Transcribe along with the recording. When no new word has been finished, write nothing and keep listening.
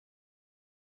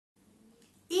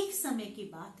एक समय की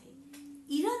बात है,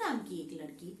 ईरा नाम की एक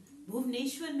लड़की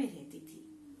भुवनेश्वर में रहती थी।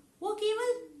 वो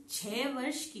केवल 6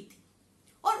 वर्ष की थी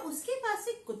और उसके पास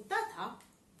एक कुत्ता था,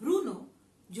 ब्रूनो,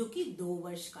 जो कि 2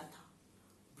 वर्ष का था।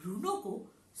 ब्रूनो को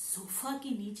सोफा के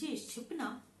नीचे छिपना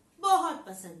बहुत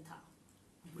पसंद था।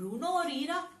 ब्रूनो और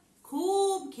ईरा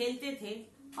खूब खेलते थे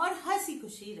और हंसी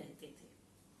खुशी रहते थे।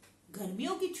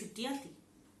 गर्मियों की छुट्टियां थी,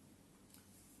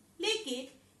 लेकिन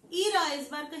ईरा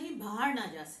इस बार कहीं बाहर ना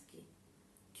जा सकी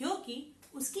क्योंकि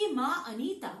उसकी माँ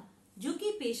अनीता, जो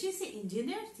कि पेशे से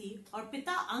इंजीनियर थी, और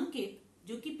पिता अंकित,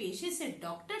 जो कि पेशे से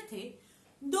डॉक्टर थे,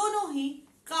 दोनों ही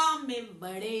काम में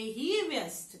बड़े ही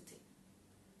व्यस्त थे।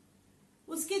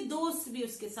 उसके दोस्त भी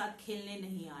उसके साथ खेलने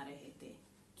नहीं आ रहे थे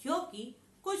क्योंकि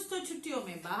कुछ तो छुट्टियों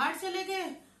में बाहर चले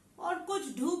गए और कुछ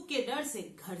धूप के डर से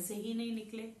घर से ही नहीं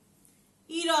निकले।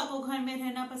 ईरा को घर में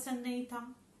रहना पसंद नहीं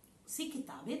था। उसे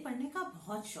किताबें पढ़ने का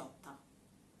बहुत शौक था,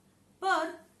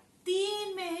 पर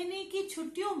 3 महीने की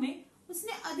छुट्टियों में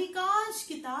उसने अधिकांश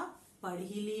किताब पढ़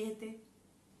ही लिए थे।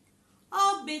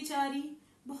 अब बेचारी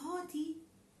बहुत ही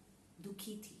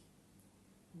दुखी थी,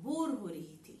 बोर हो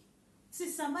रही थी। उसे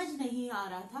समझ नहीं आ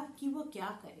रहा था कि वो क्या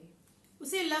करे।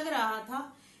 उसे लग रहा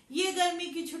था ये गर्मी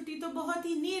की छुट्टी तो बहुत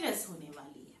ही नीरस होने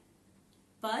वाली है,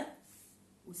 पर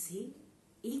उसे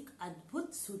एक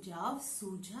अद्भुत सुझाव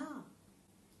सूझा।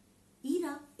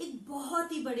 ईरा एक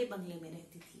बहुत ही बड़े बंगले में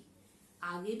रहती थी।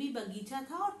 आगे भी बगीचा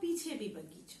था और पीछे भी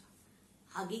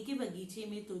बगीचा। आगे के बगीचे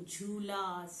में तो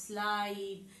झूला,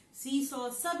 स्लाइड, सीसॉ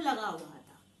सब लगा हुआ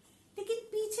था, लेकिन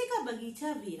पीछे का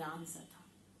बगीचा वीरान सा था।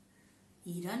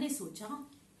 ईरा ने सोचा,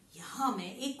 यहां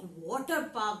मैं एक वाटर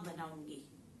पार्क बनाऊंगी,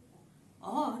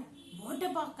 और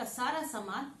वाटर पार्क का सारा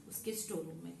सामान उसके स्टोर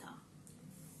रूम में था।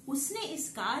 उसने इस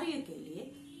कार्य के लिए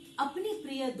अपनी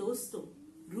प्रिय दोस्तों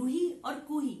रूही और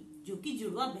कूही, जो कि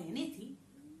जुड़वा बहनें थी,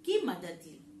 की मदद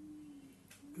ली।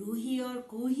 रूही और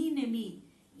कूही ने भी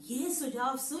यह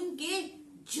सुझाव सुन के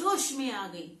जोश में आ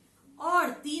गई और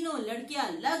तीनों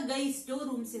लड़कियां लग गई स्टोर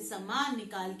रूम से सामान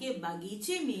निकाल के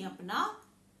बगीचे में अपना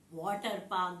वाटर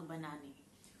पार्क बनाने।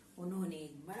 उन्होंने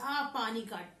एक बड़ा पानी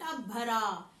का टब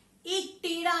भरा, एक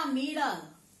टेढ़ा मेढ़ा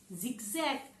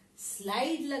जिगजैग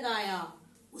स्लाइड लगाया,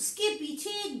 उसके पीछे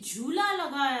एक झूला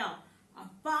लगाया और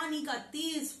पानी का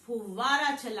तेज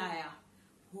फुव्वारा चलाया।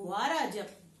 फुव्वारा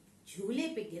जब झूले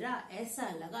पे गिरा, ऐसा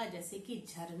लगा जैसे कि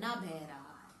झरना बह रहा है।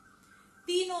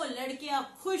 तीनों लड़कियां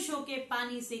खुश होके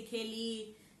पानी से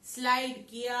खेली, स्लाइड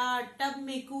किया, टब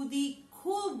में कूदी,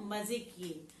 खूब मजे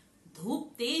किए।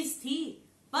 धूप तेज थी,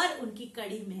 पर उनकी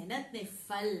कड़ी मेहनत ने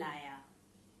फल लाया।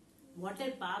 वाटर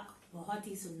पार्क बहुत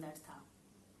ही सुंदर था।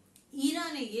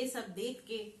 ईरा ने ये सब देख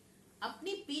के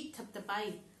अपनी पीठ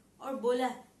थपथपाई और बोला,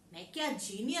 मैं क्या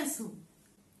जीनियस हूं।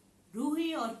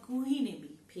 रूही और कूही ने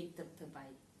भी पीठ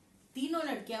थपथपाई। तीनों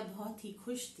लड़कियां बहुत ही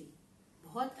खुश थी।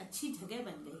 बहुत अच्छी जगह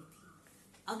बन गई थी।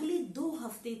 अगले 2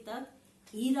 हफ्ते तक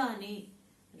ईरा ने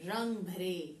रंग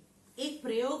भरे एक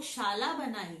प्रयोगशाला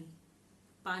बनाई।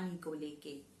 पानी को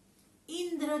लेके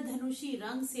इंद्रधनुषी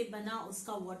रंग से बना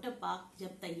उसका वाटर पार्क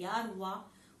जब तैयार हुआ,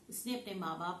 उसने अपने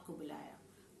माँ बाप को बुलाया।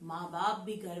 माँ बाप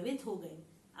भी गर्वित हो गए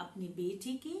अपनी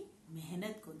बेटी की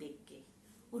मेहनत को देख के।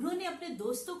 उन्होंने अपने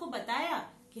दोस्तों को बताया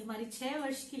कि हमारी 6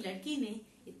 वर्ष की लड़की ने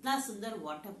इतना सुंदर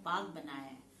वाटर पार्क बनाया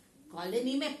है।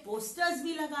 कॉलोनी में पोस्टर्स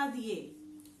भी लगा दिए।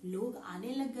 लोग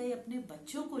आने लग गए अपने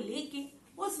बच्चों को लेके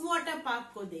उस वाटर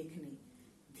पार्क को देखने।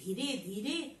 धीरे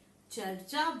धीरे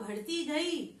चर्चा बढ़ती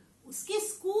गई। उसके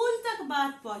स्कूल तक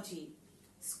बात पहुंची।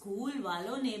 स्कूल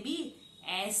वालों ने भी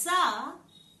ऐसा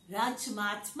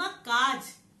रचनात्मक कार्य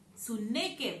सुनने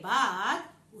के बाद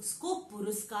उसको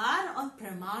पुरस्कार और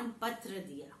प्रमाण पत्र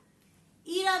दिया।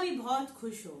 ईरा भी बहुत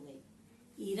खुश हो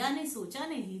गई। ईरा ने सोचा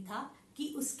नहीं था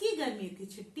कि उसकी गर्मियों की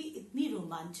छुट्टी इतनी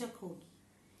रोमांचक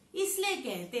होगी। इसलिए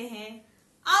कहते हैं,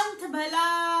 अंत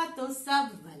भला तो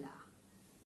सब भला।